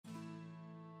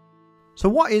So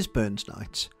what is Burns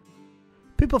Night?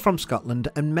 People from Scotland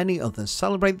and many others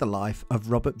celebrate the life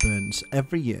of Robert Burns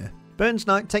every year. Burns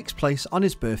Night takes place on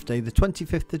his birthday, the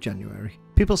 25th of January.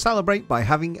 People celebrate by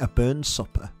having a Burns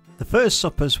supper. The first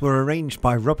suppers were arranged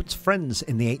by Robert's friends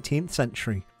in the 18th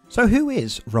century. So who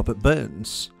is Robert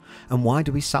Burns? And why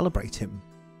do we celebrate him?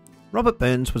 Robert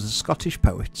Burns was a Scottish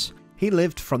poet. He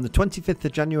lived from the 25th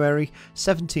of January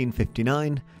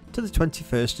 1759 to the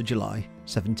 21st of July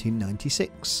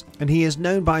 1796, and he is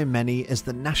known by many as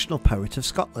the national poet of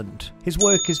Scotland. His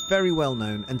work is very well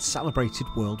known and celebrated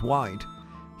worldwide.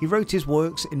 He wrote his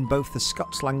works in both the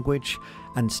Scots language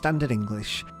and Standard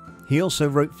English. He also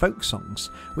wrote folk songs,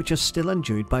 which are still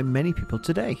enjoyed by many people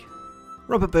today.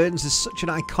 Robert Burns is such an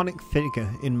iconic figure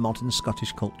in modern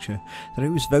Scottish culture that he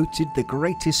was voted the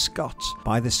greatest Scot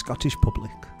by the Scottish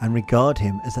public and regard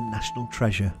him as a national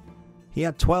treasure. He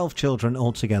had 12 children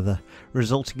altogether,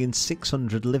 resulting in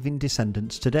 600 living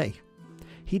descendants today.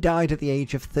 He died at the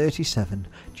age of 37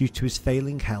 due to his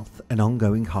failing health and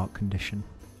ongoing heart condition.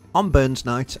 On Burns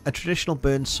Night, a traditional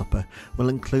Burns supper will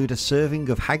include a serving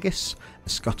of haggis, a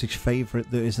Scottish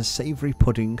favourite that is a savoury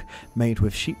pudding made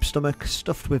with sheep stomach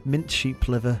stuffed with minced sheep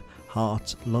liver,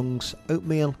 heart, lungs,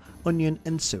 oatmeal, onion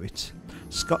and suet.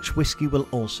 Scotch whisky will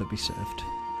also be served.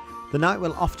 The night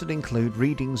will often include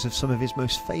readings of some of his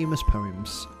most famous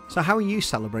poems. So how are you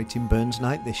celebrating Burns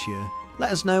Night this year?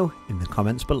 Let us know in the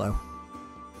comments below.